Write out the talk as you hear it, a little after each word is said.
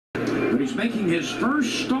But he's making his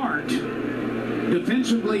first start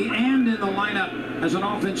defensively and in the lineup as an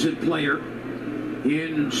offensive player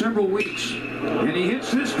in several weeks. And he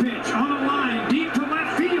hits this pitch on a line deep to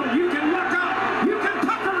left field. You can look up, you can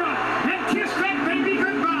pucker up, and kiss that baby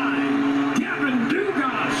goodbye. Gavin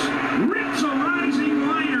Dugas rips a rising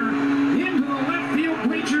liner into the left field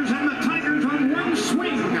bleachers, and the Tigers on one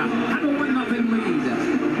swing have a 1-0 lead.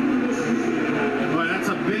 Boy, that's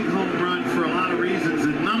a big home run for a lot of reasons,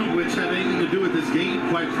 and none of which have anything to do with this game,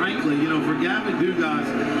 quite frankly. You know, for Gavin Dugas,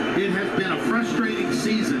 it has been a frustrating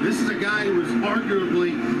season. This is a guy who was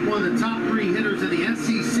arguably one of the top 3 hitters in the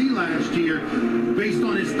NCAA last year based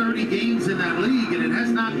on his 30 games in that league, and it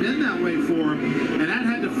has not been that way for him. And that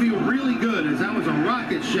had to feel really good, as that was a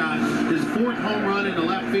rocket shot, his 4th home run into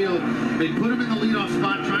left field. They put him in the leadoff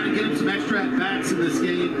spot, trying to get him some extra at-bats in this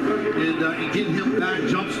game and get him back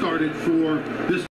jump-started for this